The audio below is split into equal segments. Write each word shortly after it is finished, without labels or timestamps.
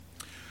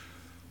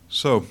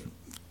So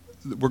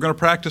we're going to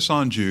practice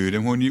on Jude,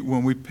 and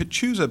when we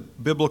choose a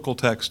biblical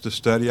text to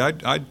study,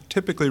 I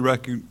typically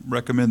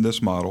recommend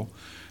this model,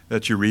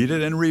 that you read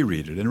it and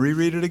reread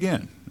it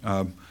again,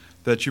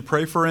 that you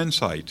pray for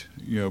insight,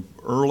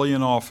 early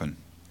and often.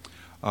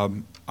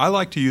 I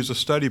like to use a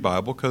study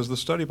Bible because the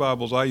study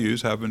Bibles I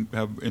use have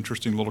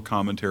interesting little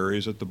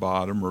commentaries at the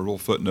bottom or little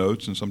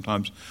footnotes and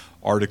sometimes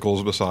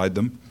articles beside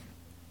them.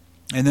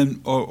 And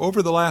then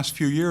over the last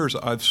few years,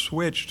 I've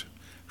switched,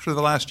 for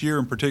the last year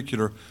in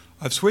particular,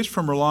 I've switched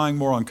from relying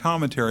more on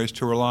commentaries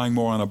to relying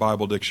more on a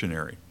Bible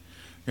dictionary.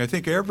 I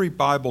think every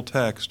Bible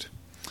text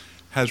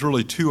has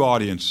really two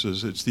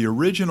audiences. It's the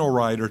original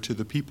writer to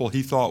the people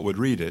he thought would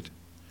read it,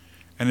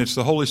 and it's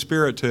the Holy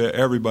Spirit to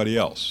everybody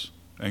else,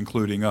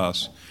 including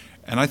us.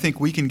 And I think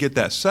we can get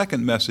that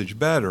second message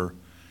better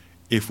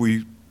if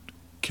we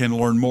can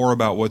learn more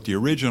about what the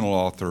original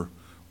author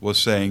was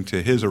saying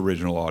to his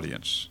original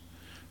audience.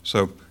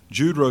 So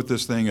Jude wrote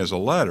this thing as a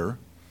letter.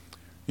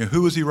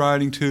 Who was he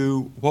writing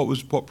to?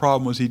 What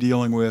problem was he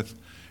dealing with?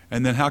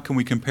 And then how can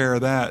we compare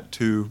that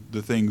to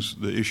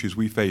the issues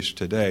we face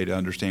today to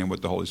understand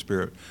what the Holy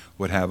Spirit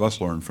would have us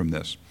learn from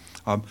this?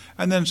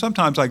 And then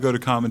sometimes I go to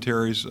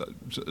commentaries,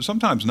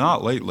 sometimes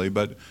not lately,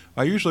 but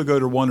I usually go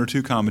to one or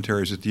two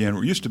commentaries at the end.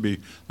 It used to be,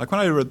 like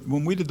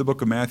when we did the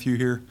book of Matthew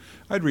here,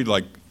 I'd read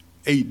like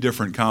 8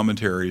 different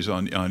commentaries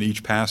on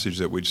each passage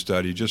that we'd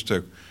study just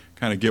to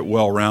kind of get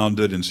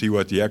well-rounded and see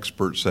what the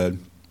expert said.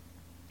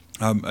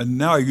 And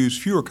now I use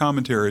fewer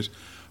commentaries,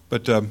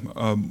 but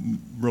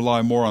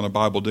rely more on a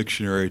Bible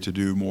dictionary to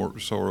do more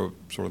sort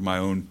of my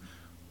own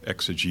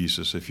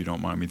exegesis, if you don't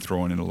mind me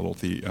throwing in a little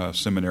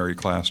seminary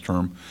class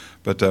term.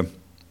 But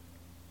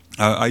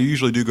I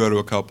usually do go to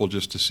a couple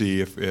just to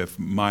see if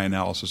my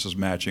analysis is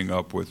matching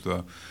up with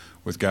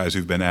guys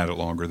who've been at it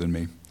longer than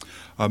me.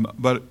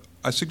 But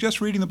I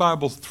suggest reading the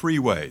Bible 3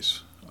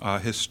 ways.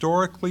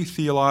 Historically,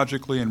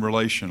 theologically, and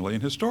relationally.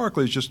 And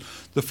historically is just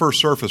the first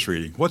surface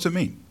reading. What's it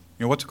mean?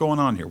 What's going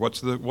on here? What's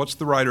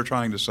the writer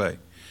trying to say?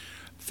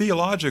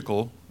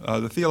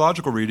 The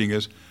theological reading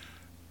is,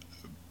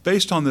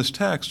 based on this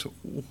text,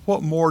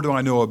 what more do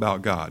I know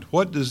about God?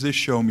 What does this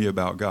show me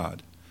about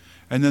God?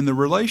 And then the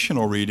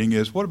relational reading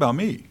is, what about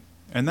me?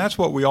 And that's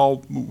what we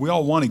all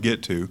want to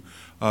get to.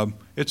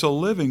 It's a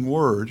living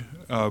word,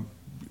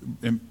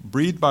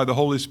 breathed by the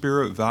Holy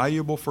Spirit,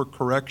 valuable for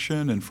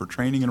correction and for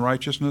training in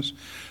righteousness.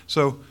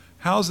 So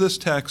how's this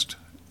text,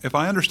 if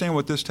I understand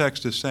what this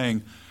text is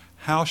saying,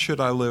 how should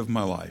I live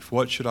my life?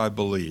 What should I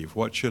believe?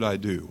 What should I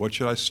do? What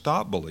should I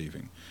stop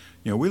believing?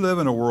 We live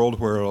in a world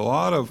where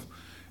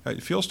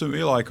it feels to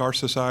me like our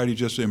society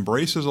just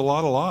embraces a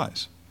lot of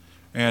lies.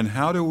 And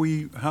how do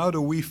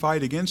we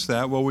fight against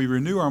that? Well, we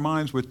renew our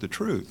minds with the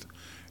truth.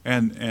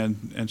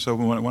 And so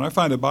when I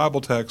find a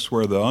Bible text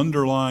where the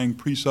underlying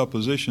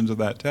presuppositions of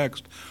that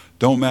text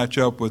don't match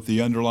up with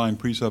the underlying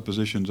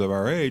presuppositions of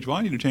our age, well,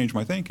 I need to change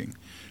my thinking.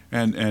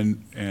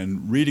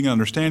 And reading and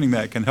understanding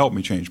that can help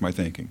me change my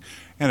thinking.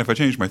 And if I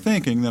change my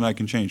thinking, then I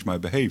can change my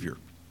behavior.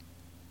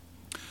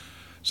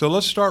 So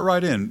let's start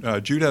right in.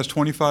 Jude has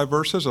 25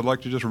 verses. I'd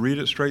like to just read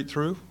it straight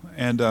through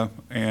and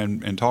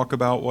talk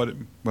about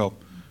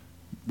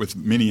with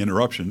many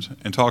interruptions,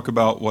 and talk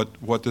about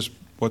what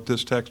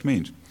this text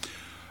means.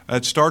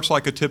 It starts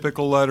like a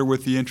typical letter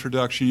with the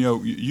introduction.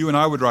 You and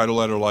I would write a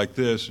letter like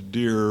this,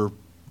 "Dear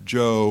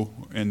Joe,"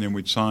 and then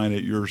we'd sign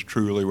it, "Yours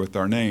truly," with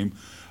our name.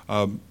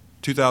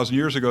 2,000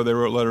 years ago, they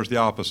wrote letters the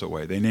opposite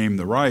way. They named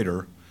the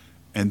writer,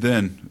 and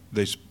then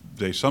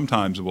they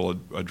sometimes will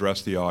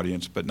address the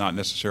audience, but not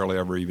necessarily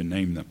ever even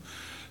name them.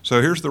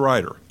 So here's the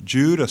writer.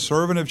 "Jude, a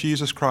servant of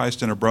Jesus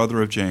Christ and a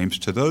brother of James,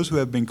 to those who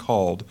have been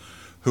called,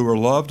 who are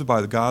loved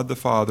by God the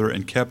Father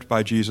and kept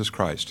by Jesus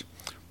Christ.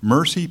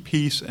 Mercy,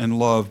 peace, and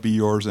love be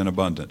yours in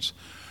abundance."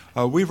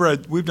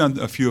 We've done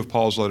a few of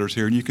Paul's letters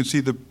here, and you can see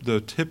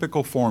the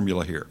typical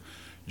formula here.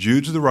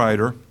 Jude's the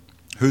writer.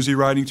 Who's he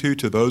writing to?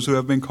 To those who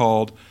have been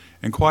called.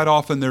 And quite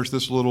often there's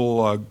this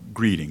little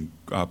greeting.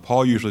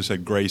 Paul usually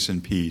said grace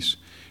and peace.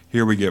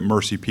 Here we get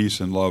mercy, peace,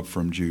 and love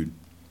from Jude.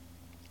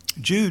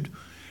 Jude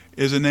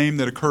is a name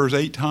that occurs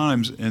 8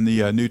 times in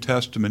the New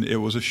Testament. It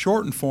was a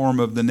shortened form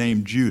of the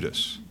name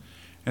Judas.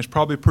 And it's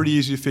probably pretty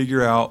easy to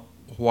figure out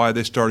why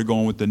they started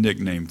going with the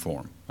nickname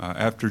form.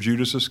 After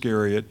Judas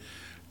Iscariot,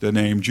 the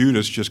name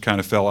Judas just kind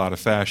of fell out of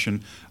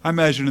fashion. I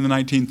imagine in the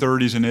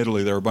 1930s in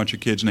Italy there were a bunch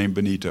of kids named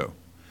Benito.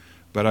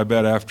 But I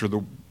bet after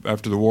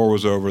the war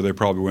was over, they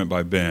probably went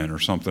by Ben or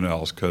something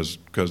else because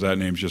that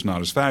name's just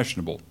not as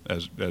fashionable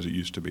as it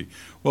used to be.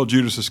 Well,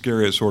 Judas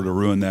Iscariot sort of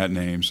ruined that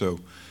name,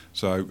 so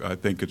I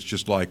think it's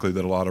just likely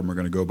that a lot of them are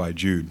going to go by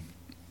Jude.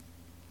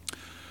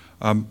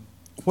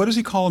 What does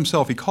he call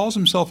himself? He calls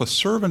himself a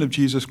servant of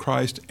Jesus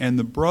Christ and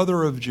the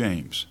brother of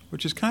James,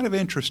 which is kind of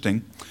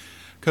interesting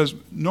because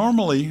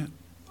normally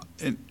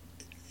in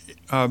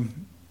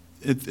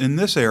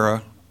this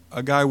era,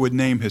 a guy would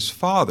name his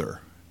father,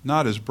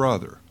 not his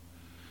brother.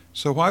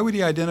 So why would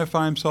he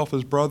identify himself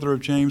as brother of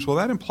James? Well,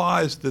 that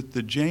implies that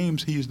the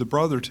James he's the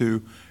brother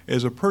to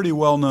is a pretty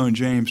well-known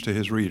James to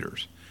his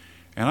readers.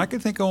 And I can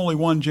think of only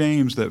one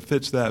James that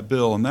fits that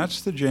bill, and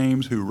that's the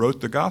James who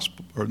wrote the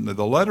gospel, or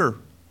the letter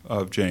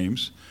of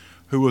James,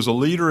 who was a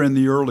leader in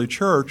the early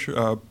church,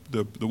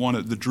 the one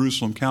at the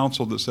Jerusalem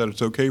Council that said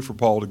it's okay for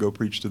Paul to go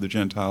preach to the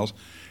Gentiles.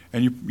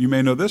 And you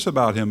may know this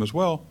about him as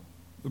well,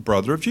 the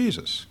brother of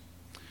Jesus.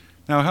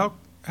 Now,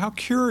 how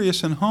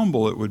curious and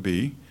humble it would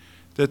be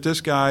that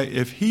this guy,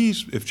 if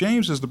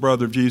James is the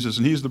brother of Jesus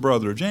and he's the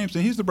brother of James,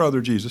 then he's the brother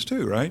of Jesus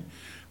too, right?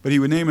 But he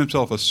would name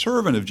himself a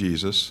servant of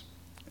Jesus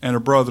and a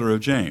brother of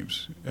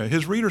James.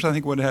 His readers, I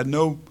think, would have had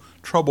no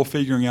trouble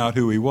figuring out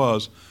who he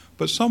was,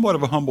 but somewhat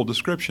of a humble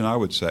description, I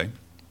would say.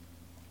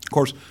 Of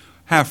course,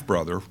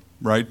 half-brother,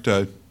 right?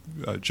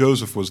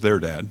 Joseph was their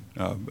dad.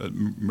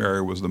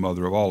 Mary was the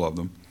mother of all of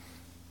them.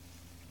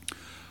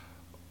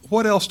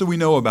 What else do we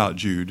know about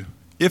Jude,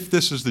 if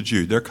this is the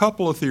Jude? There are a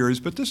couple of theories,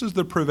 but this is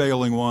the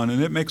prevailing one,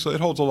 and it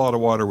holds a lot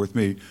of water with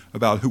me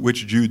about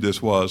which Jude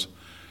this was.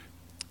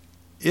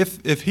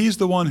 If he's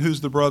the one who's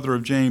the brother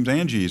of James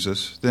and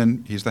Jesus,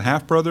 then he's the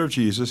half-brother of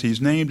Jesus.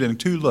 He's named in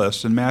two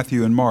lists, in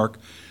Matthew and Mark.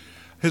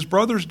 His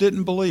brothers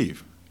didn't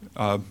believe.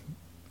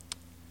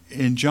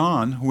 In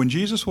John, when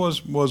Jesus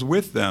was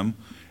with them,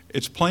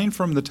 it's plain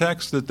from the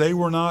text that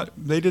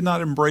they did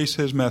not embrace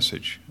his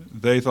message.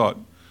 They thought,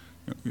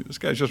 this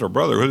guy's just our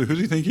brother. Who does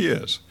he think he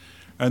is?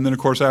 And then, of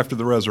course, after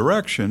the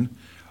resurrection,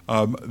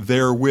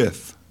 they're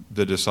with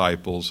the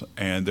disciples,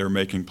 and they're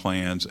making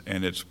plans,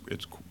 and it's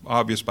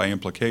obvious by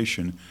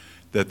implication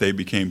that they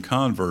became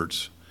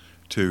converts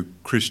to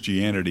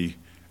Christianity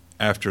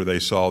after they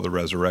saw the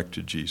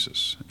resurrected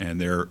Jesus. And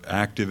they're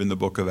active in the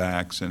book of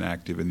Acts and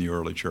active in the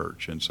early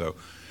church. And so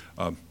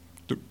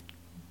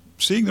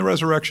seeing the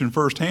resurrection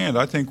firsthand,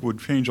 I think, would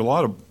change a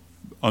lot of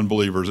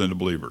unbelievers into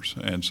believers.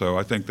 And so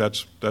I think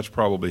that's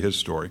probably his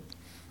story.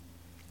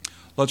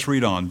 Let's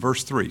read on.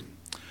 Verse 3.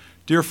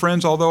 Dear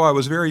friends, although I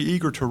was very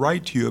eager to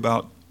write to you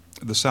about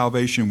the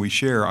salvation we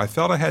share, I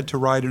felt I had to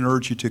write and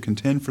urge you to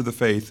contend for the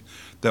faith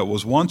that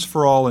was once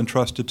for all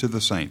entrusted to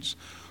the saints.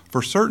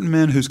 For certain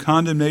men whose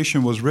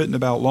condemnation was written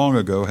about long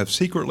ago have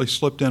secretly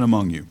slipped in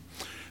among you.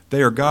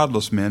 They are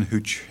godless men who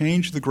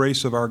change the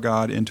grace of our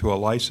God into a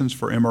license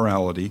for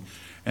immorality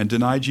and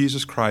deny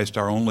Jesus Christ,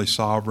 our only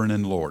sovereign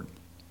and Lord.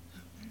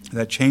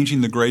 That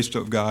changing the grace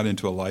of God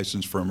into a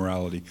license for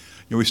immorality.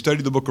 We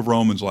studied the book of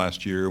Romans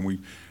last year,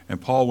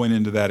 and Paul went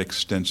into that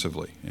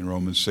extensively in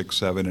Romans 6,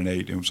 7, and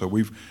 8. And so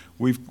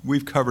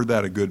we've covered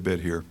that a good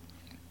bit here.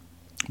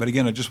 But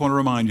again, I just want to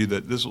remind you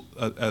that this,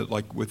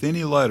 like with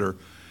any letter,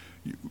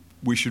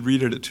 we should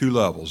read it at two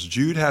levels.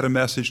 Jude had a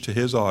message to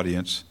his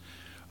audience,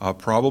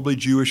 probably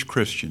Jewish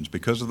Christians,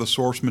 because of the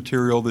source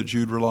material that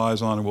Jude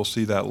relies on, and we'll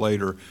see that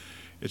later.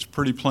 It's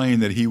pretty plain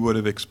that he would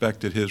have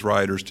expected his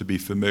writers to be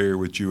familiar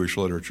with Jewish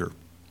literature.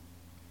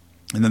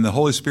 And then the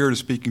Holy Spirit is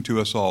speaking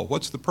to us all.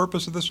 What's the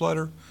purpose of this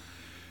letter?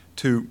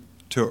 To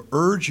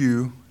urge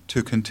you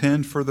to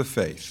contend for the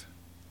faith.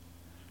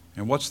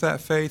 And what's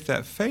that faith?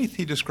 That faith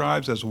he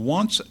describes as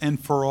once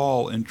and for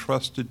all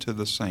entrusted to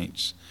the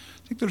saints.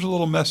 I think there's a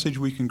little message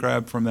we can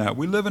grab from that.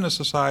 We live in a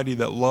society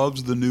that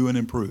loves the new and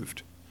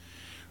improved.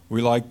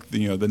 We like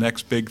the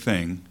next big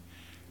thing.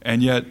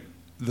 And yet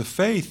the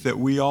faith that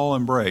we all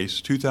embrace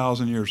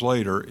 2,000 years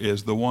later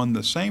is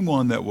the same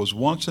one that was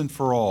once and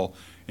for all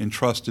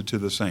entrusted to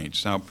the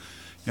saints. Now,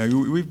 I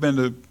know you've been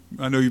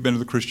to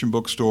the Christian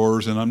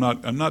bookstores, and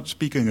I'm not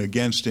speaking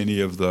against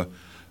any of the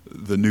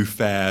new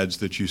fads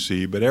that you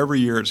see, but every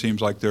year it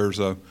seems like there's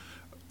a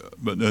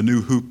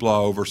new hoopla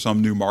over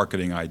some new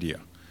marketing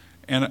idea.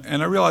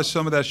 And I realize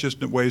some of that's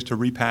just ways to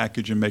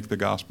repackage and make the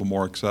gospel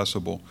more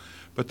accessible.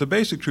 But the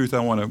basic truth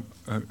I want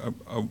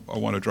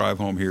to drive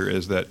home here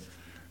is that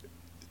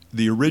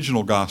the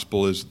original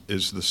gospel is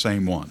the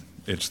same one.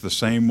 It's the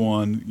same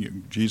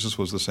one. Jesus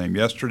was the same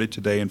yesterday,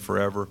 today, and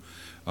forever.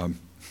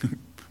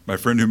 My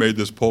friend who made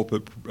this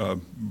pulpit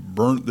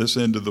burnt this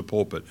into the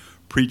pulpit.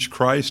 Preach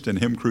Christ and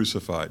Him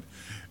crucified.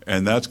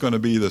 And that's going to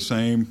be the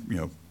same,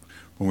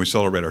 when we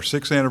celebrate our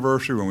 6th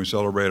anniversary, when we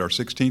celebrate our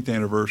 16th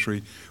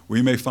anniversary.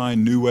 We may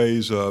find new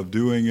ways of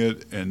doing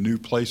it and new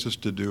places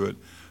to do it,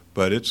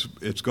 but it's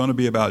going to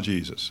be about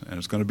Jesus, and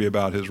it's going to be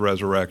about His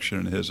resurrection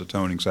and His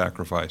atoning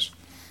sacrifice.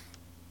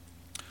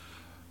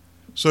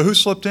 So who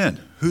slipped in?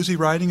 Who's he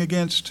writing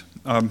against?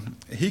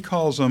 He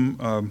calls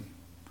them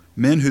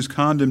men whose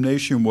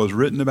condemnation was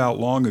written about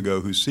long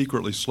ago, who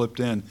secretly slipped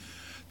in.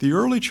 The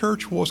early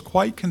church was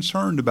quite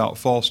concerned about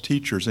false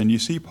teachers, and you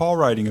see Paul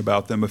writing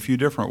about them a few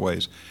different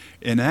ways.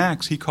 In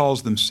Acts, he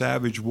calls them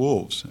savage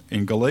wolves.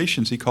 In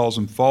Galatians, he calls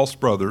them false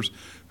brothers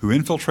who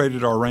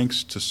infiltrated our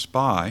ranks to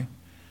spy.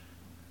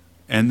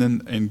 And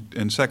then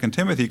in 2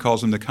 Timothy, he calls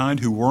them the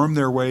kind who worm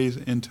their ways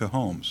into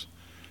homes.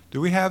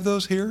 Do we have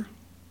those here?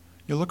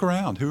 You look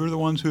around. Who are the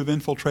ones who have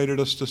infiltrated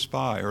us to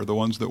spy, or the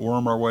ones that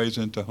worm our ways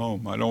into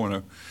home? I don't want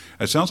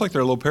to. It sounds like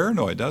they're a little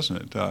paranoid,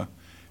 doesn't it?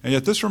 And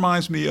yet this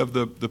reminds me of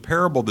the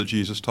parable that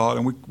Jesus taught,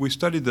 and we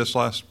studied this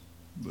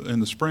in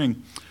the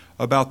spring,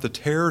 about the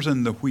tares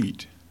and the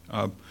wheat,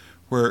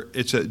 where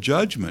it's at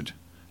judgment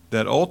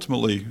that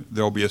ultimately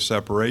there will be a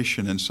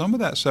separation, and some of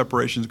that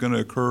separation is going to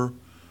occur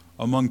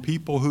among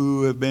people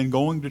who have been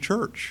going to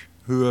church,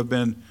 who have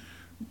been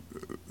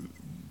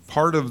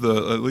part of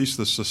at least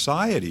the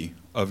society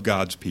of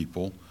God's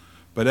people,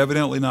 but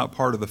evidently not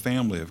part of the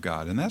family of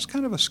God. And that's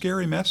kind of a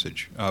scary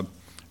message.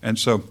 And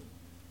so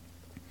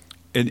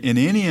in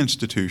any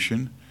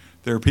institution,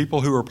 there are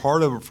people who are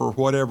part of it for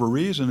whatever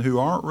reason who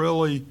aren't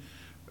really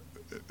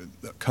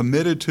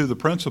committed to the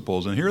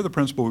principles. And here the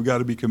principle we've got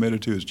to be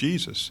committed to is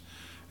Jesus.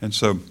 And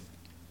so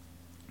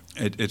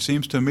it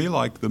seems to me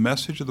like the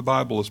message of the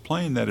Bible is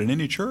plain that in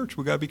any church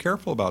we've got to be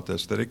careful about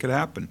this, that it could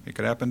happen. It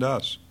could happen to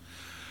us.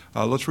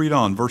 Let's read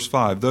on, verse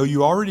 5. Though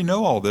you already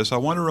know all this, I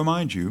want to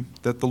remind you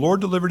that the Lord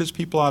delivered his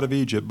people out of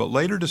Egypt, but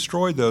later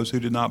destroyed those who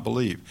did not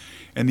believe.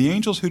 And the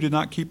angels who did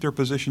not keep their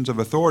positions of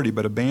authority,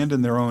 but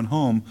abandoned their own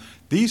home,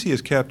 these he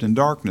has kept in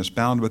darkness,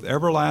 bound with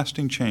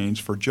everlasting chains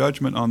for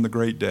judgment on the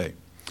great day.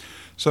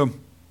 So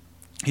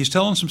he's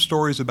telling some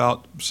stories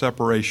about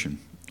separation.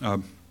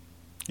 And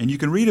you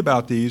can read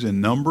about these in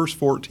Numbers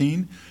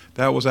 14.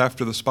 That was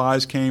after the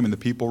spies came and the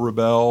people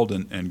rebelled,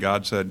 and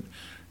God said,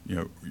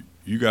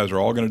 you guys are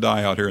all going to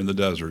die out here in the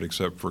desert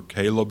except for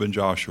Caleb and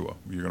Joshua.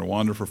 You're going to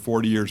wander for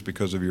 40 years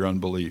because of your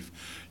unbelief.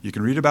 You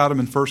can read about them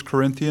in 1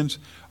 Corinthians.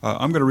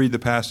 I'm going to read the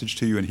passage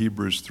to you in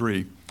Hebrews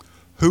 3.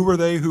 Who were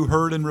they who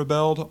heard and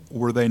rebelled?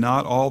 Were they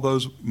not all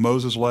those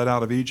Moses led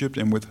out of Egypt?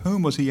 And with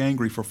whom was he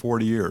angry for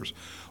 40 years?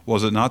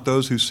 Was it not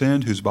those who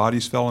sinned, whose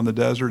bodies fell in the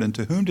desert? And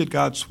to whom did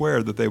God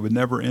swear that they would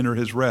never enter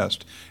his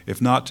rest,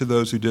 if not to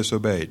those who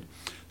disobeyed?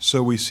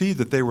 So we see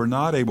that they were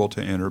not able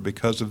to enter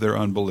because of their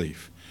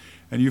unbelief.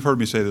 And you've heard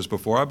me say this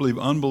before. I believe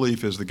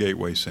unbelief is the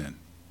gateway sin.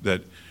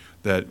 That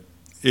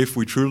if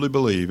we truly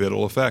believe,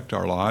 it'll affect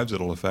our lives,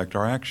 it'll affect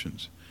our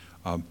actions.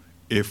 And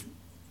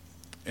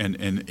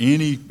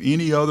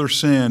any other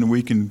sin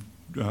we can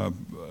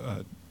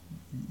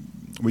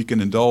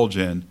indulge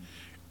in,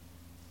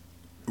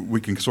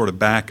 we can sort of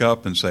back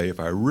up and say, if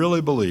I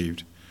really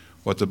believed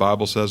what the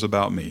Bible says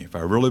about me, if I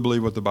really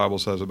believe what the Bible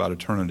says about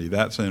eternity,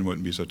 that sin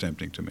wouldn't be so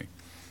tempting to me.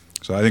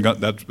 So I think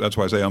that's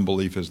why I say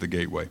unbelief is the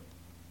gateway.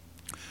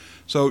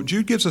 So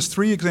Jude gives us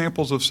three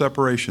examples of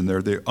separation.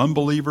 They're the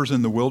unbelievers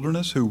in the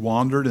wilderness who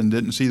wandered and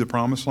didn't see the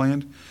promised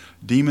land,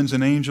 demons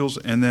and angels,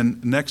 and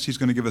then next he's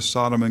going to give us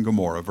Sodom and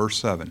Gomorrah, verse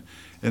 7.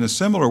 In a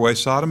similar way,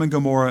 Sodom and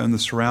Gomorrah and the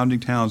surrounding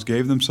towns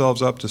gave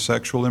themselves up to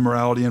sexual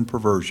immorality and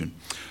perversion.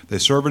 They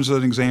serve as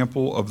an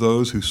example of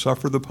those who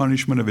suffer the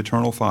punishment of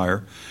eternal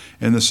fire.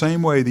 In the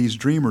same way, these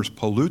dreamers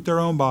pollute their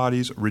own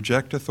bodies,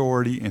 reject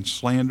authority, and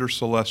slander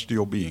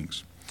celestial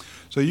beings.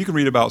 So you can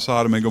read about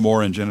Sodom and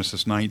Gomorrah in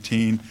Genesis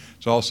 19.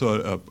 It's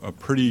also a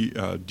pretty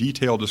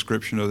detailed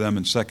description of them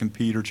in 2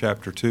 Peter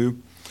chapter 2.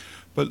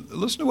 But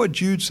listen to what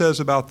Jude says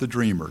about the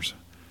dreamers.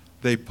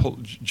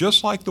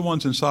 Just like the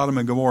ones in Sodom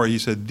and Gomorrah, he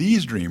said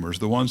these dreamers,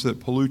 the ones that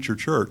pollute your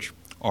church,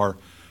 are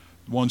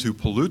ones who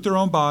pollute their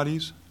own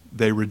bodies,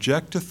 they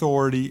reject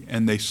authority,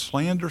 and they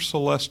slander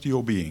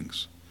celestial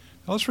beings.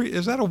 Now let's read.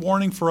 Is that a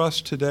warning for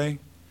us today?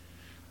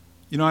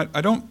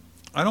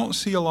 I don't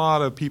see a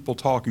lot of people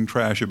talking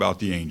trash about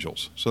the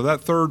angels. So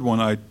that third one,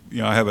 I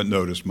haven't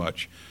noticed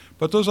much.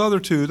 But those other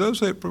two,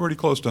 those are pretty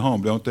close to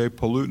home, don't they?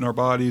 Polluting our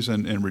bodies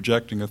and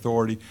rejecting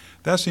authority.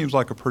 That seems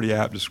like a pretty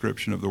apt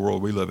description of the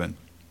world we live in.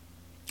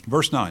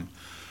 Verse 9.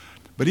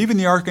 But even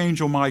the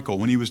archangel Michael,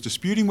 when he was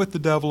disputing with the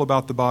devil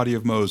about the body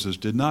of Moses,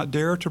 did not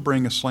dare to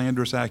bring a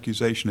slanderous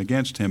accusation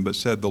against him, but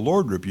said, "The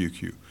Lord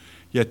rebuke you."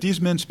 Yet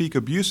these men speak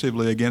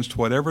abusively against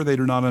whatever they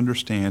do not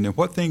understand, and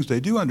what things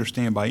they do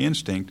understand by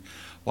instinct,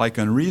 like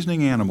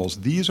unreasoning animals.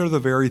 These are the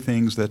very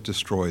things that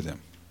destroy them.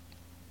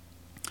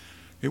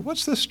 Okay,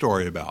 what's this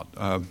story about?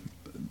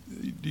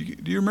 Do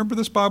you remember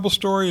this Bible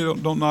story?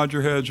 Don't nod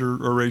your heads or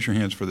raise your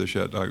hands for this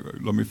yet.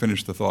 Let me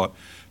finish the thought.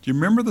 Do you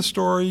remember the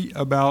story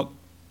about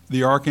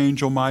the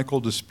archangel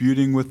Michael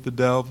disputing with the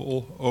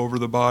devil over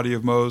the body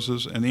of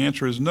Moses? And the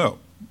answer is no.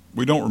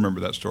 We don't remember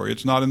that story.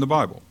 It's not in the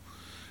Bible.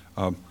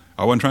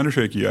 I wasn't trying to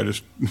shake you.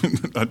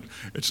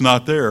 It's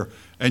not there.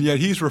 And yet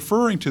he's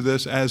referring to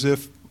this as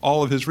if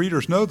all of his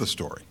readers know the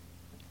story.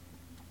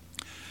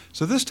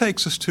 So this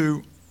takes us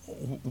to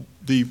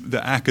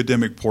the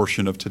academic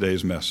portion of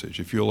today's message.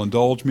 If you'll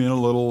indulge me in a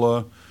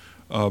little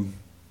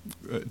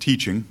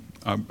teaching,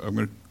 I'm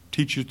going to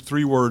teach you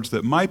three words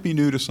that might be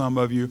new to some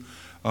of you.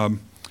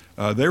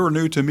 They were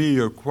new to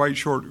me quite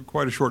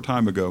a short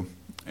time ago,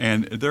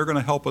 and they're going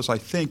to help us, I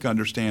think,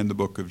 understand the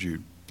book of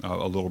Jude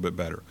a little bit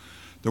better.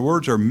 The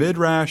words are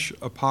midrash,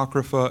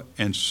 apocrypha,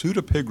 and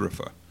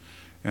pseudepigrapha.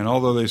 And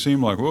although they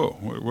seem like, whoa,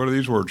 what are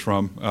these words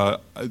from?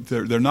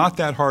 They're not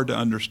that hard to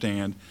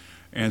understand,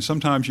 and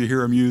sometimes you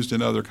hear them used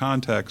in other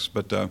contexts,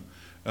 but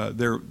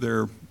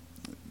they're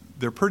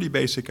pretty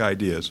basic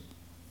ideas.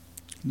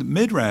 The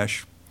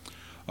midrash,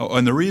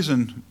 and the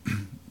reason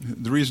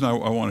I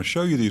want to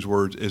show you these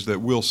words is that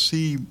we'll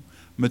see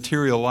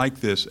material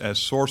like this as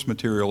source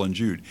material in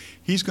Jude.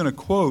 He's going to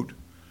quote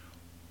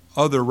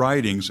other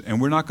writings,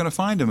 and we're not going to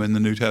find them in the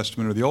New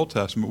Testament or the Old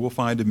Testament. We'll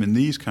find them in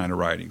these kind of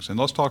writings. And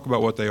let's talk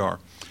about what they are.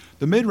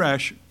 The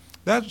Midrash,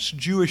 that's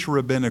Jewish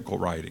rabbinical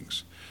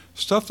writings,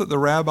 stuff that the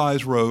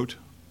rabbis wrote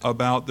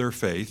about their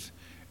faith,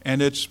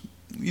 and it's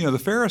the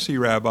Pharisee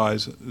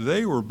rabbis,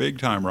 they were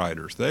big-time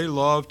writers. They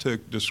loved to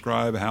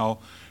describe how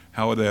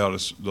they ought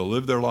to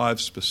live their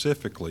lives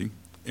specifically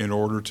in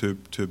order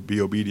to be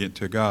obedient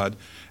to God.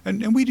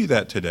 And we do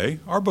that today.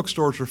 Our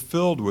bookstores are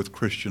filled with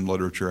Christian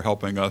literature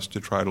helping us to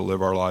try to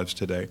live our lives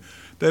today.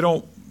 They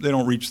don't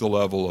reach the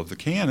level of the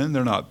canon.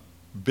 They're not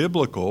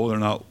biblical. They're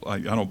not. I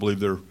don't believe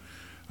they're.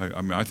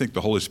 I think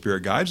the Holy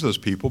Spirit guides those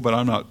people, but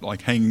I'm not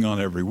like hanging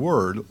on every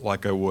word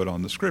like I would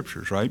on the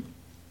Scriptures, right?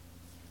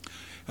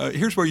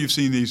 Here's where you've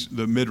seen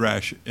the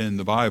midrash in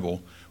the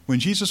Bible. When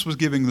Jesus was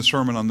giving the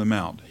Sermon on the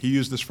Mount, he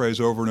used this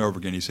phrase over and over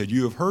again. He said,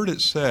 "You have heard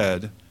it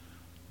said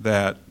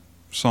that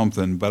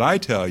something, but I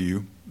tell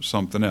you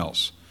something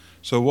else."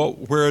 So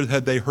where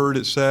had they heard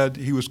it said?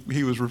 He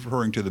was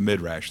referring to the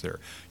midrash there.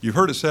 You've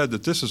heard it said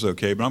that this is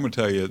okay, but I'm going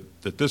to tell you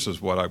that this is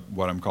what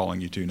I'm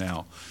calling you to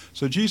now.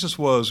 So Jesus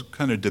was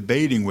kind of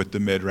debating with the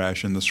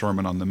midrash in the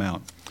Sermon on the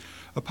Mount.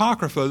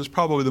 Apocrypha is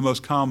probably the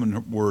most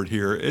common word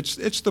here.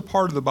 It's the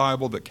part of the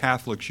Bible that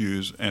Catholics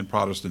use and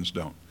Protestants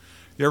don't.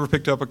 You ever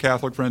picked up a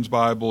Catholic friend's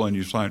Bible and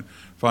you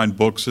find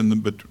books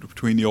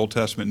between the Old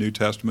Testament and New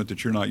Testament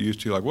that you're not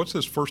used to? Like, what's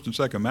this 1st and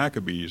 2nd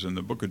Maccabees and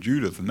the Book of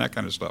Judith and that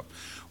kind of stuff?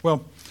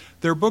 Well,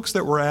 they're books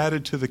that were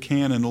added to the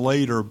canon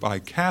later by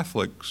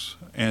Catholics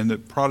and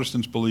that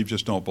Protestants believe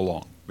just don't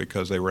belong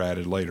because they were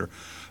added later.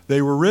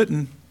 They were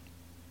written,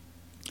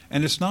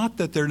 and it's not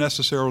that they're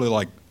necessarily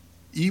like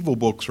evil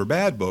books or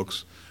bad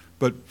books,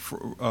 but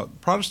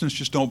Protestants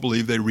just don't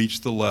believe they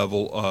reach the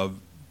level of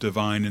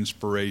divine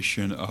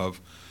inspiration of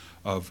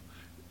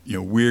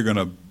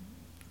we're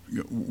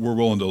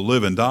willing to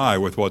live and die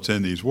with what's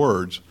in these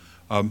words.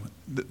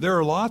 There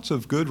are lots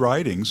of good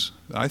writings,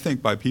 I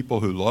think, by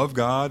people who love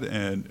God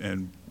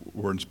and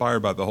were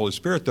inspired by the Holy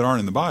Spirit that aren't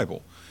in the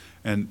Bible.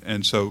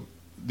 And so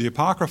the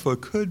Apocrypha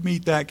could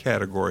meet that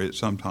category at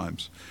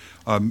sometimes.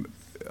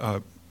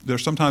 They're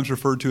sometimes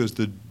referred to as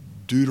the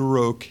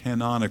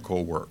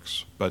deuterocanonical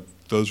works, but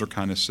those are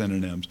kind of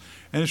synonyms.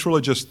 And it's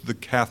really just the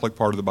Catholic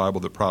part of the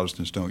Bible that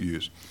Protestants don't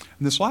use.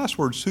 And this last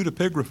word,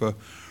 pseudepigrapha,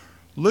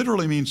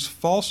 literally means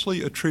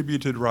falsely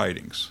attributed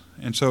writings.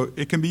 And so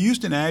it can be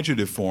used in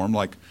adjective form,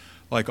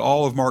 like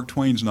all of Mark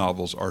Twain's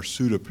novels are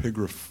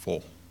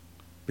pseudepigraphal,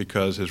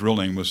 because his real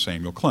name was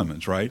Samuel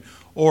Clemens, right?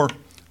 Or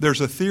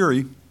there's a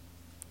theory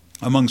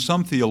among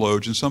some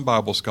theologians, some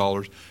Bible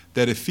scholars,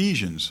 that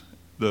Ephesians,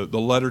 the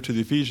letter to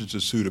the Ephesians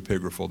is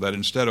pseudepigraphal, that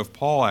instead of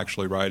Paul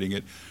actually writing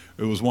it,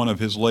 it was one of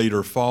his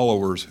later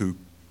followers who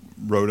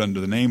wrote under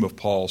the name of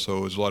Paul,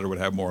 so his letter would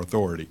have more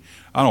authority.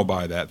 I don't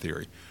buy that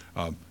theory.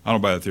 I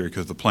don't buy that theory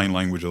because the plain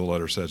language of the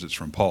letter says it's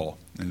from Paul.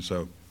 And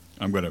so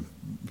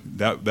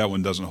that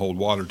one doesn't hold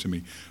water to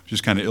me,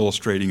 just kind of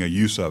illustrating a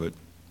use of it.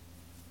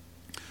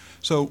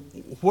 So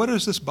what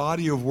is this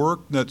body of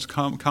work that's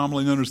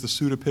commonly known as the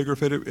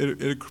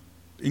pseudepigrapha? It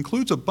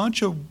includes a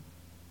bunch of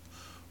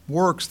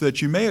works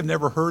that you may have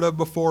never heard of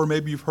before.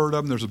 Maybe you've heard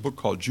of them. There's a book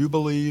called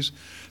Jubilees.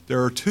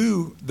 There are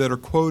two that are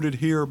quoted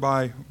here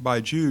by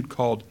Jude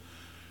called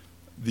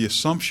The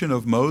Assumption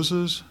of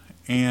Moses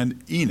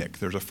and Enoch.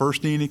 There's a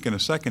first Enoch and a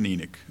second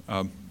Enoch.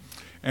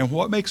 And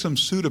what makes them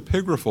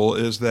pseudepigraphal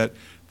is that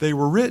they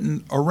were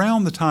written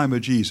around the time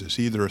of Jesus,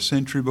 either a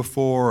century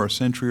before or a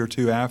century or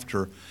two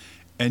after,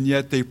 and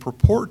yet they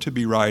purport to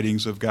be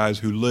writings of guys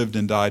who lived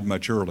and died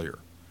much earlier.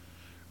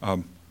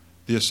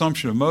 The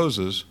Assumption of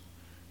Moses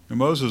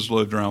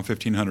lived around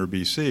 1500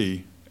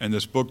 BC, and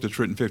this book that's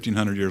written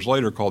 1500 years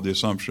later called The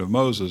Assumption of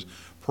Moses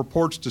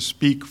purports to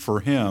speak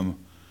for him,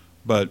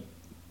 but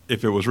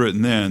if it was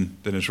written then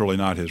it's really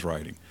not his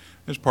writing.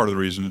 It's part of the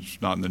reason it's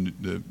not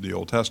in the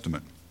Old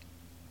Testament.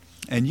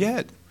 And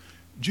yet,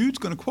 Jude's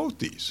going to quote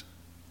these.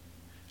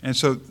 And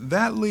so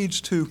that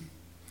leads to,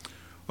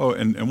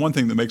 and one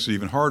thing that makes it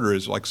even harder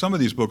is like some of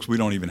these books we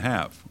don't even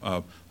have.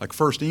 Like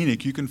First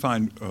Enoch, you can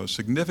find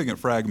significant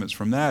fragments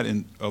from that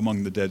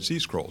among the Dead Sea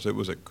Scrolls. It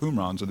was at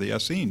Qumran, so the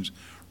Essenes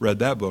read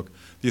that book.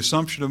 The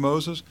Assumption of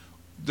Moses,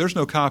 there's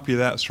no copy of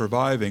that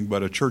surviving,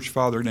 but a church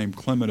father named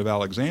Clement of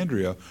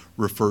Alexandria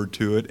referred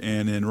to it,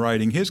 and in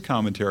writing his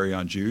commentary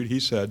on Jude,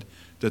 he said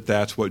that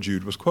that's what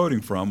Jude was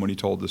quoting from when he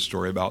told this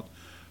story about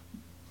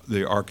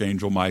the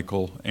archangel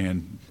Michael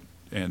and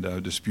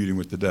disputing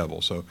with the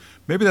devil. So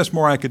maybe that's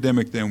more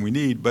academic than we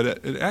need, but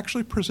it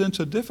actually presents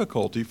a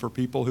difficulty for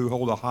people who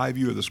hold a high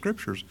view of the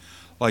Scriptures,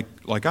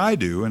 like I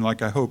do and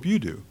like I hope you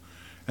do.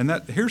 And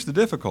here's the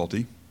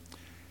difficulty.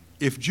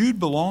 If Jude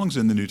belongs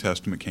in the New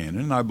Testament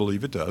canon, and I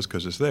believe it does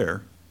because it's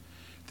there,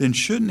 then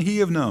shouldn't he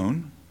have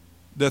known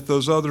that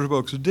those other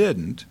books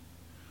didn't?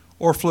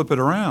 Or flip it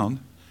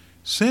around,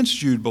 since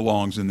Jude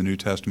belongs in the New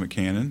Testament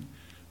canon,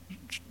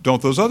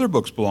 don't those other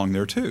books belong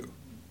there too?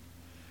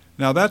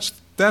 Now that's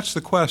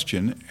the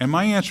question, and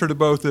my answer to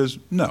both is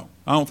no,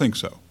 I don't think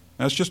so.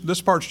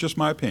 This part's just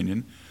my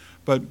opinion,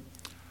 but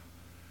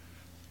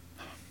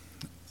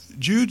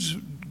Jude's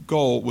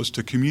goal was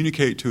to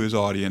communicate to his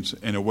audience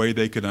in a way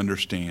they could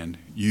understand,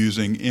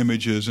 using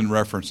images and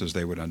references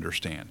they would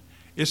understand.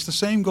 It's the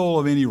same goal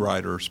of any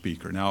writer or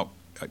speaker. Now,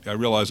 I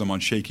realize I'm on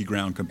shaky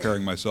ground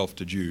comparing myself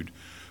to Jude,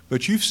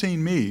 but you've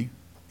seen me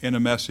in a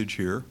message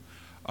here.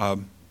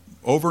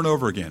 over and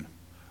over again.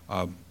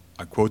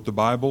 I quote the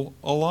Bible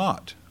a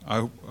lot.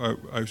 I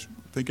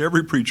think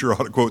every preacher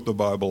ought to quote the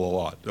Bible a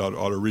lot,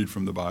 ought to read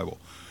from the Bible.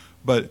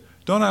 But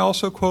don't I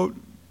also quote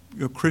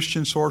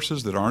Christian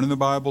sources that aren't in the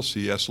Bible,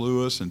 C.S.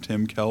 Lewis and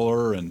Tim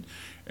Keller and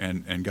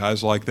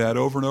guys like that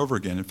over and over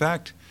again? In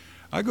fact,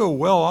 I go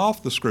well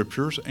off the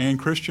Scriptures and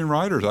Christian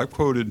writers. I've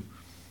quoted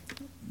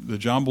the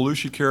John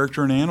Belushi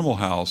character in Animal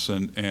House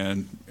and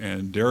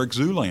Derek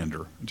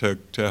Zoolander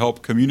to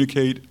help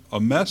communicate a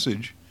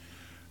message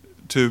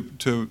to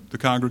the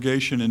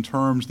congregation in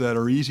terms that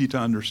are easy to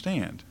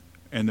understand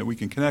and that we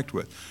can connect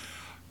with.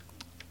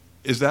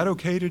 Is that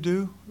okay to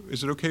do?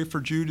 Is it okay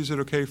for Jude? Is it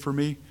okay for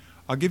me?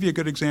 I'll give you a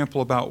good example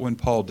about when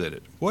Paul did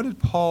it. When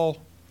Paul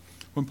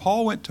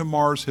went to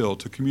Mars Hill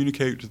to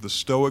communicate to the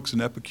Stoics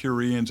and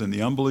Epicureans and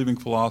the unbelieving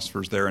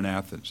philosophers there in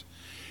Athens,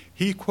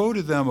 he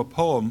quoted them a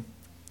poem,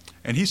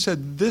 and he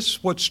said,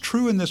 what's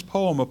true in this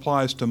poem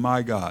applies to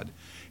my God.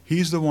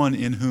 He's the one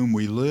in whom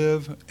we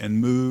live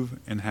and move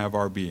and have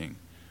our being.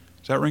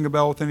 Does that ring a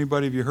bell with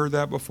anybody? Have you heard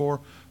that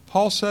before?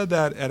 Paul said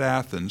that at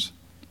Athens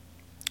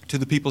to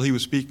the people he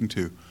was speaking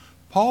to.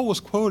 Paul was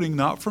quoting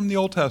not from the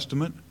Old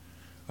Testament.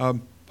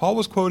 Paul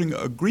was quoting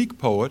a Greek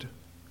poet,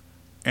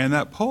 and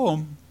that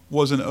poem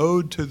was an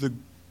ode to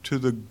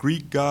the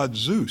Greek god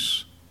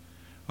Zeus.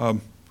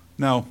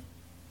 Now,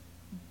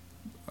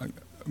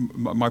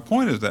 my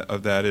point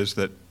of that is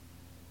that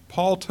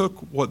Paul took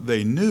what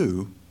they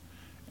knew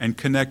and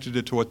connected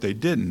it to what they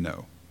didn't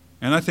know.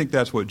 And I think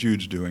that's what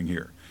Jude's doing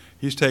here.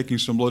 He's taking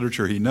some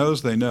literature he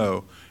knows they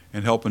know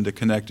and helping to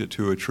connect it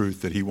to a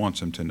truth that he wants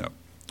them to know.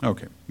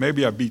 Okay,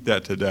 maybe I beat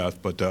that to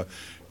death, but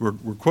we're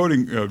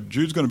quoting.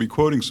 Jude's going to be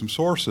quoting some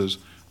sources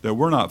that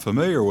we're not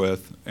familiar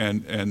with,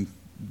 and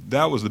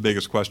that was the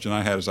biggest question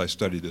I had as I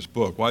studied this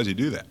book. Why does he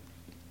do that?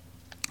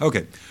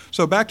 Okay,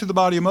 so back to the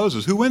body of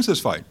Moses. Who wins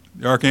this fight?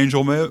 The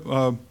archangel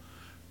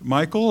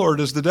Michael, or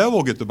does the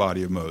devil get the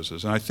body of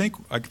Moses? And I think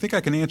I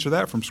can answer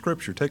that from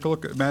Scripture. Take a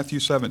look at Matthew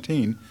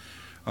 17.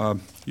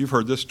 You've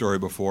heard this story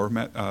before,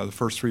 the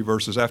first 3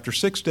 verses. After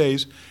 6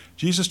 days,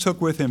 Jesus took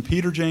with him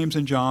Peter, James,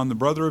 and John, the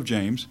brother of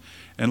James,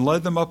 and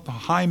led them up a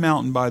high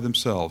mountain by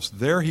themselves.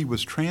 There he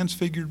was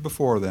transfigured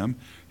before them.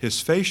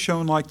 His face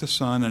shone like the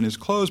sun, and his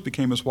clothes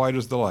became as white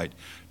as the light.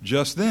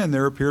 Just then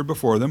there appeared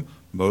before them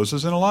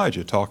Moses and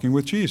Elijah talking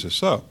with Jesus.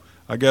 So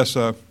I guess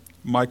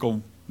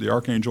Michael, the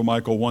archangel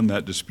Michael, won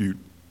that dispute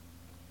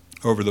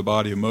over the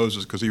body of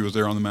Moses because he was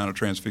there on the Mount of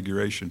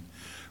Transfiguration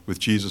with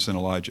Jesus and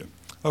Elijah.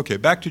 Okay,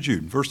 back to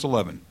Jude, verse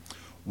 11.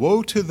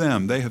 Woe to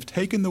them! They have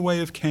taken the way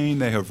of Cain.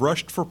 They have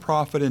rushed for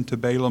profit into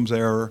Balaam's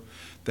error.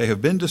 They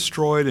have been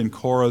destroyed in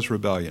Korah's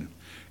rebellion.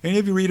 Any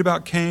of you read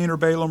about Cain or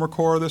Balaam or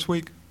Korah this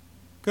week?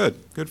 Good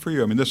for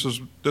you. I mean, this is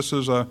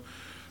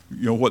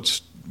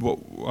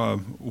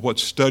what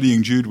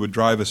studying Jude would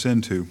drive us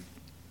into.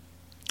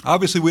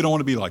 Obviously, we don't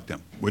want to be like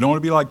them. We don't want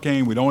to be like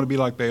Cain. We don't want to be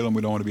like Balaam.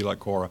 We don't want to be like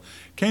Korah.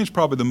 Cain's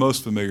probably the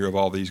most familiar of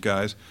all these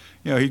guys.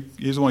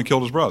 He's the one who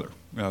killed his brother.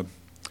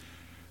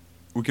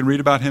 We can read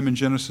about him in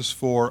Genesis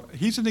 4.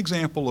 He's an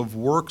example of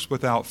works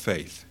without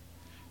faith.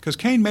 Because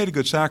Cain made a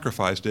good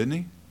sacrifice, didn't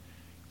he?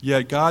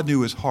 Yet God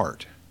knew his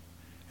heart.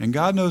 And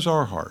God knows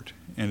our heart.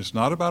 And it's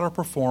not about our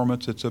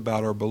performance, it's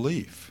about our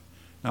belief.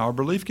 Now, our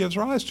belief gives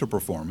rise to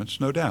performance,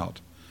 no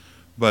doubt.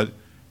 But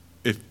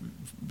if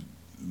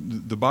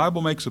the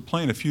Bible makes it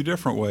plain a few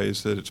different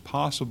ways that it's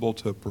possible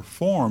to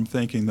perform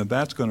thinking that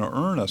that's going to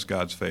earn us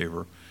God's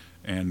favor,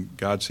 and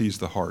God sees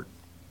the heart.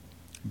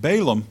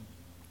 Balaam,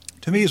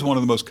 to me, is one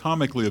of the most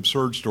comically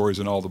absurd stories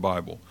in all the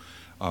Bible.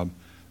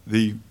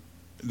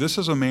 This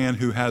is a man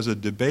who has a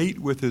debate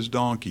with his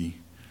donkey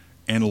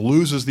and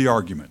loses the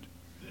argument.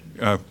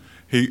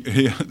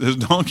 His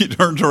donkey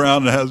turns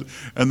around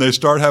and they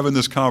start having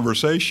this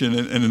conversation,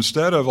 and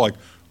instead of like,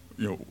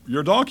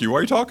 you're a donkey, why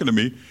are you talking to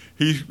me?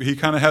 He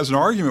kind of has an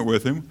argument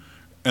with him,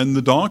 and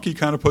the donkey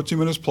kind of puts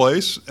him in his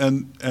place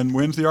and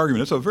wins the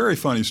argument. It's a very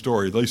funny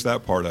story, at least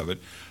that part of it.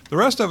 The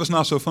rest of it's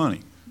not so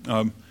funny.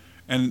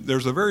 And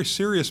there's a very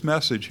serious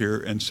message here,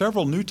 and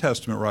several New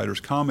Testament writers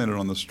commented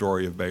on the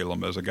story of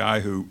Balaam as a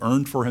guy who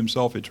earned for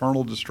himself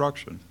eternal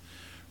destruction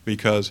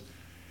because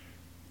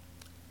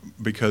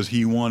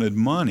he wanted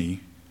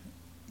money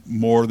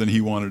more than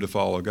he wanted to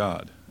follow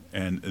God.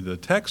 And the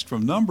text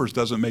from Numbers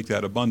doesn't make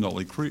that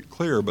abundantly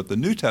clear, but the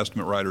New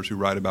Testament writers who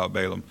write about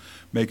Balaam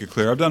make it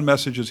clear. I've done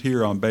messages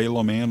here on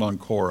Balaam and on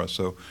Korah,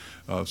 so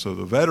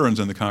the veterans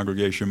in the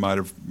congregation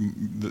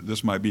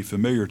this might be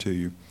familiar to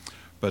you.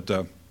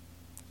 But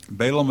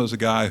Balaam is a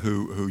guy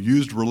who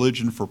used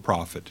religion for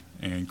profit,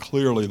 and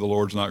clearly the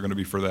Lord's not going to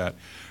be for that.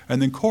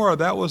 And then Korah,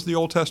 that was the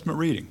Old Testament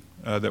reading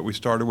that we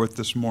started with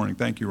this morning.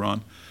 Thank you,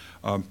 Ron.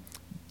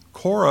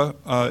 Korah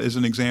is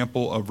an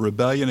example of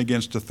rebellion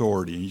against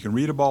authority. You can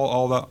read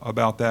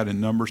about that in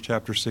Numbers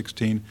chapter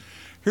 16.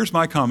 Here's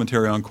my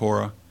commentary on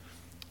Korah.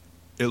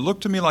 It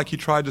looked to me like he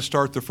tried to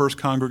start the first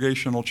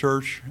congregational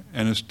church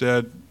and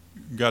instead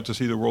got to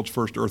see the world's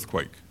first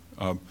earthquake,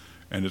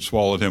 and it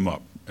swallowed him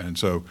up. And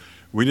so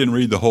we didn't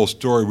read the whole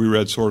story. We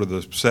read sort of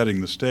the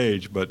setting the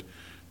stage, but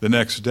the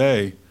next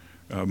day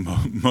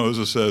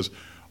Moses says,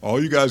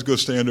 all you guys go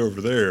stand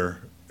over there,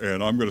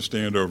 and I'm going to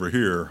stand over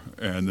here.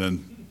 And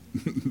then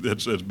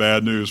it's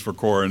bad news for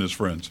Korah and his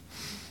friends.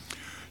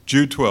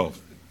 Jude 12.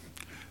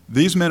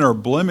 These men are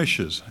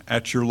blemishes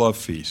at your love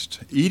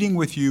feast, eating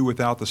with you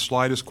without the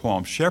slightest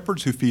qualm.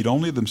 Shepherds who feed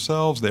only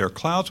themselves. They are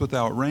clouds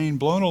without rain,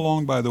 blown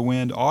along by the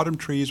wind, autumn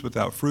trees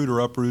without fruit or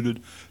uprooted,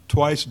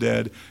 twice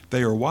dead.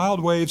 They are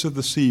wild waves of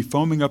the sea,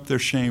 foaming up their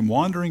shame,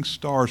 wandering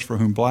stars for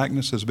whom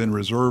blackness has been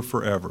reserved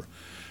forever.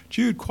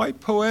 Jude, quite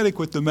poetic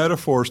with the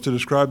metaphors to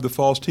describe the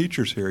false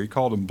teachers here. He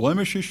called them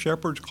blemishes,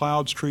 shepherds,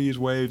 clouds, trees,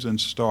 waves, and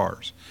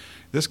stars.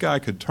 This guy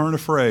could turn a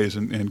phrase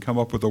and come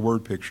up with a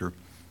word picture.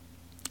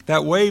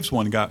 That waves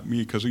one got me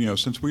because,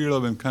 since we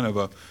live in kind of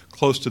a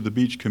close to the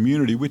beach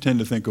community, we tend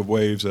to think of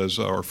waves as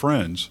our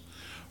friends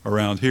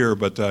around here.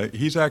 But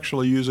he's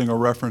actually using a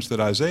reference that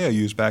Isaiah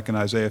used back in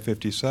Isaiah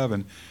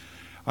 57.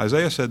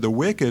 Isaiah said, the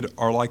wicked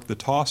are like the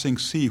tossing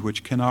sea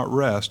which cannot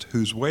rest,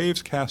 whose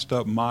waves cast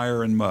up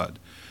mire and mud.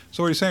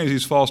 So what he's saying is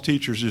these false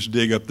teachers just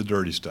dig up the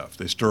dirty stuff.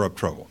 They stir up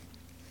trouble.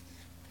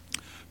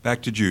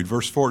 Back to Jude,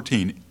 verse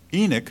 14.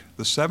 Enoch,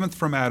 the seventh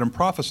from Adam,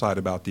 prophesied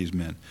about these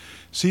men.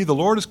 See, the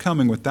Lord is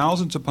coming with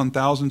thousands upon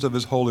thousands of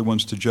his holy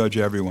ones to judge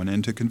everyone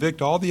and to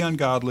convict all the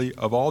ungodly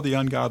of all the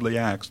ungodly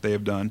acts they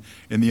have done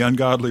in the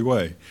ungodly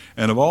way,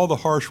 and of all the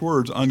harsh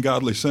words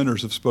ungodly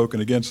sinners have spoken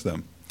against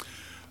them.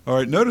 All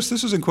right, notice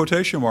this is in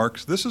quotation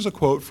marks. This is a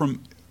quote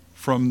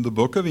from the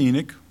book of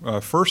Enoch,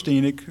 1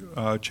 Enoch,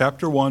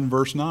 chapter 1,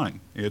 verse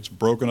 9. It's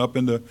broken up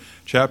into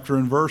chapter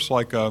and verse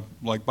like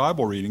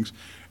Bible readings.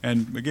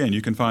 And again,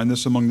 you can find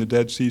this among the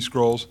Dead Sea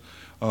Scrolls.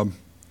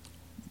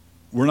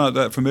 We're not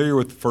that familiar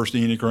with 1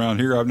 Enoch around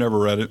here. I've never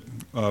read it.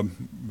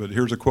 But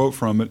here's a quote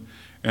from it.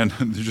 And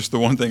just the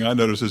one thing I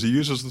notice is he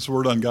uses this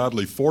word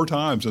ungodly 4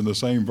 times in the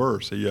same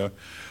verse. He's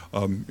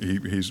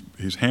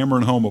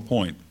hammering home a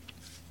point.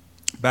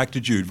 Back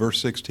to Jude,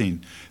 verse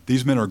 16.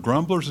 These men are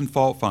grumblers and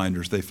fault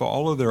finders. They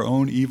follow their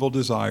own evil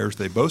desires.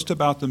 They boast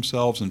about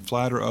themselves and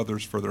flatter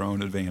others for their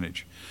own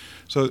advantage.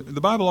 So the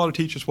Bible ought to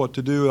teach us what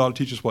to do. It ought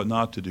to teach us what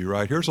not to do,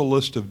 right? Here's a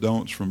list of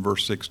don'ts from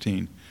verse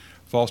 16.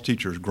 False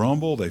teachers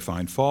grumble, they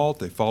find fault,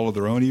 they follow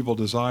their own evil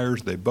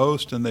desires, they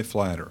boast, and they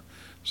flatter.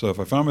 So if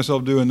I find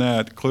myself doing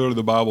that, clearly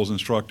the Bible's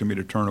instructing me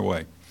to turn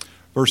away.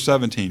 Verse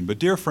 17, but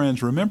dear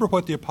friends, remember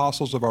what the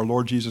apostles of our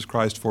Lord Jesus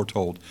Christ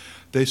foretold.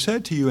 They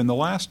said to you, in the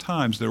last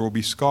times there will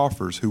be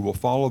scoffers who will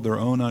follow their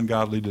own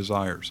ungodly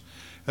desires.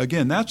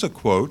 Again, that's a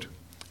quote,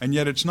 and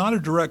yet it's not a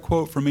direct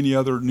quote from any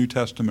other New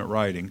Testament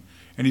writing.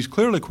 And he's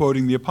clearly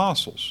quoting the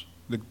apostles,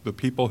 the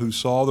people who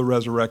saw the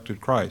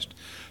resurrected Christ.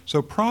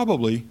 So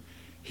probably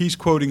he's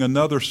quoting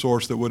another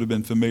source that would have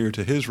been familiar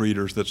to his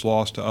readers that's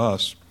lost to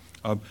us.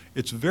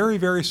 It's very,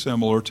 very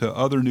similar to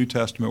other New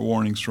Testament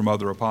warnings from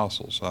other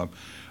apostles.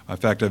 In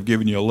fact, I've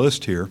given you a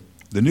list here.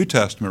 The New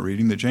Testament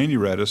reading that Janie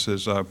read us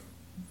is 1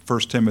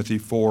 Timothy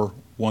 4,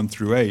 1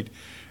 through 8.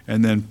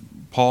 And then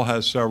Paul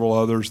has several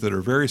others that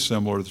are very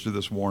similar to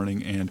this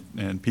warning,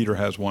 and Peter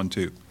has one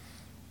too.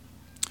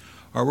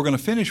 All right, we're going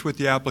to finish with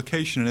the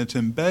application, and it's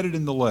embedded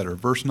in the letter.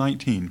 Verse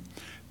 19.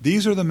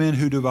 These are the men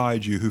who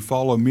divide you, who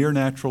follow mere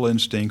natural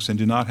instincts and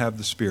do not have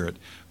the Spirit.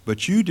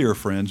 But you, dear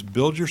friends,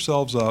 build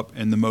yourselves up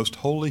in the most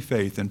holy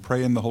faith and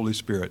pray in the Holy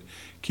Spirit.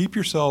 Keep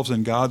yourselves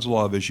in God's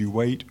love as you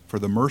wait for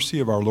the mercy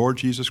of our Lord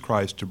Jesus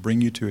Christ to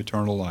bring you to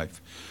eternal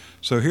life.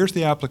 So here's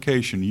the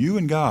application. You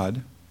and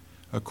God,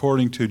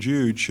 according to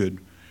Jude,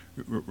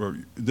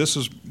 this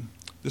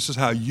is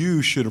how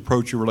you should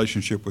approach your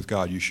relationship with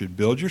God. You should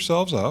build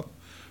yourselves up,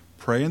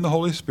 pray in the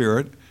Holy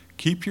Spirit,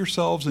 keep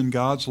yourselves in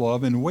God's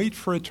love, and wait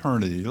for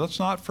eternity. Let's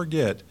not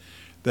forget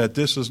that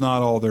this is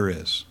not all there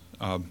is.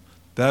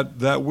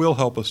 That will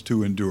help us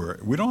to endure.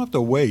 We don't have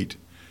to wait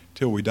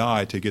till we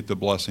die to get the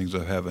blessings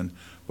of heaven,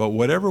 but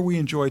whatever we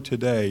enjoy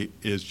today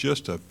is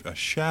just a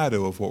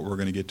shadow of what we're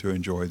going to get to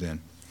enjoy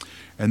then.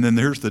 And then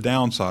there's the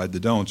downside, the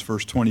don'ts.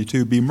 Verse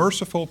 22, be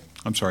merciful.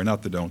 I'm sorry,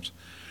 not the don'ts.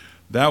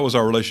 That was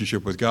our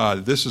relationship with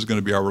God. This is going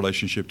to be our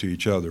relationship to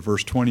each other.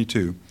 Verse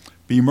 22,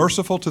 be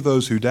merciful to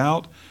those who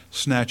doubt,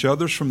 snatch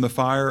others from the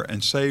fire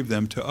and save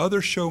them. To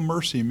others show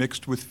mercy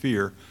mixed with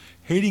fear,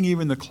 hating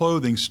even the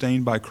clothing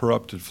stained by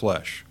corrupted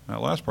flesh.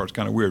 That last part's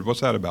kind of weird. What's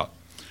that about?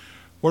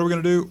 What are we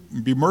going to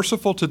do? Be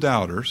merciful to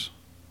doubters.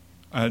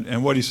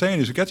 And what he's saying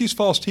is, we've got these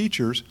false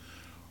teachers.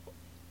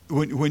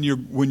 When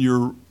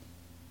you're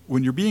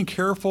being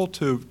careful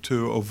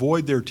to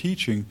avoid their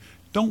teaching,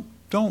 don't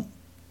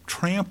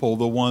trample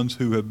the ones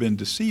who have been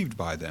deceived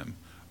by them.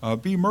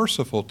 Be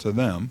merciful to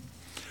them.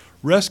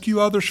 Rescue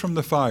others from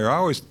the fire.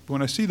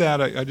 When I see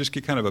that, I just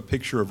get kind of a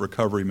picture of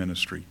recovery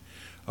ministry,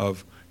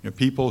 of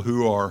people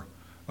who are,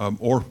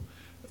 or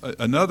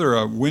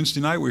another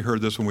Wednesday night we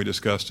heard this when we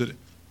discussed it.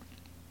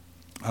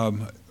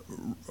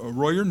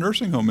 Your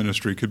nursing home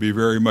ministry could be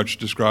very much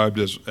described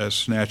as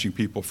snatching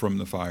people from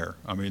the fire.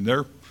 I mean,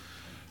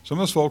 some of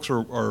those folks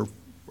are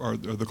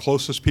the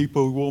closest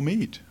people we'll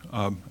meet,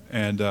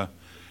 and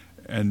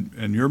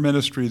your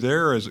ministry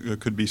there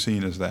could be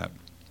seen as that.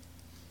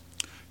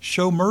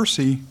 Show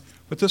mercy,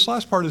 but this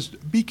last part is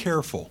be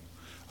careful.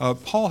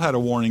 Paul had a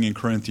warning in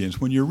Corinthians.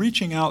 When you're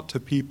reaching out to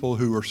people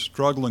who are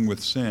struggling with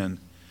sin,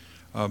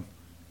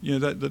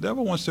 the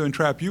devil wants to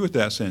entrap you with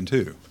that sin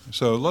too.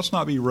 So let's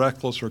not be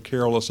reckless or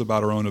careless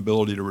about our own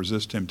ability to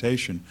resist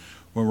temptation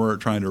when we're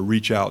trying to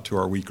reach out to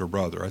our weaker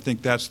brother. I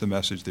think that's the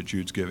message that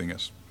Jude's giving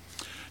us.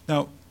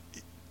 Now,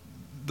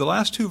 the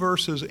last two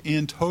verses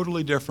end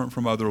totally different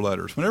from other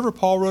letters. Whenever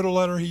Paul wrote a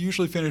letter, he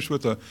usually finished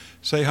with a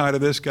say hi to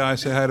this guy,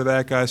 say hi to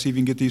that guy, see if you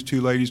can get these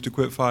two ladies to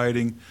quit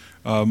fighting,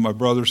 my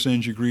brother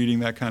sends you greeting,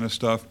 that kind of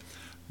stuff.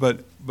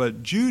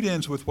 But Jude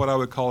ends with what I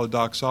would call a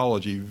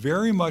doxology,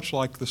 very much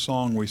like the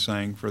song we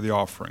sang for the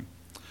offering.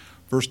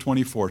 Verse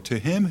 24, to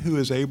him who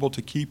is able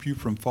to keep you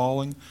from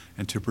falling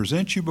and to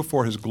present you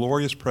before his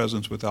glorious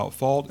presence without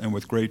fault and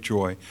with great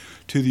joy,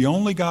 to the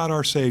only God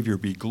our Savior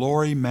be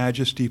glory,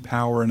 majesty,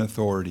 power, and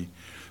authority,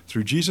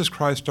 through Jesus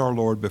Christ our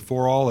Lord,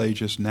 before all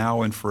ages,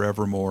 now and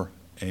forevermore.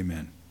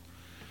 Amen.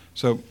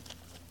 So,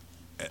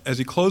 as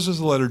he closes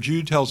the letter,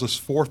 Jude tells us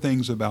four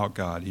things about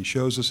God. He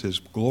shows us his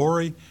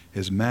glory,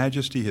 his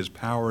majesty, his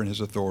power, and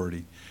his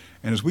authority.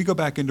 And as we go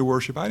back into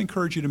worship, I'd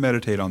encourage you to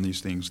meditate on these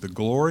things: the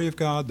glory of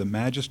God, the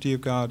majesty of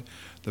God,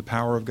 the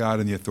power of God,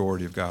 and the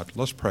authority of God.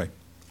 Let's pray.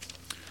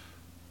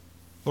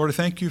 Lord, I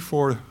thank you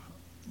for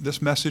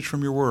this message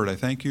from your word. I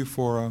thank you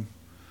for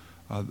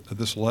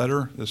this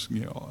letter, this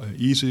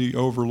easy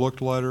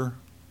overlooked letter.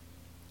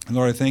 And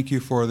Lord, I thank you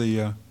for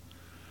the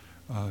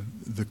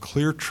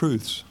clear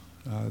truths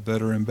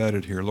that are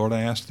embedded here. Lord,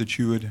 I ask that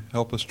you would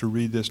help us to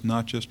read this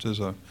not just as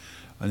an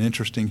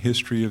interesting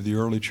history of the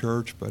early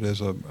church, but as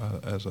a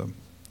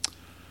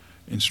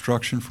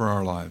instruction for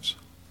our lives.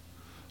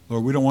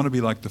 Lord, we don't want to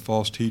be like the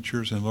false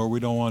teachers, and Lord,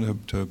 we don't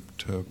want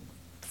to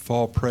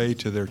fall prey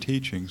to their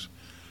teachings.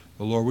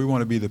 But Lord, we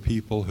want to be the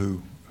people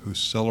who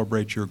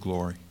celebrate your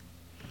glory.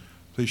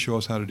 Please show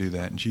us how to do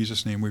that. In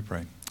Jesus' name we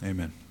pray.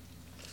 Amen.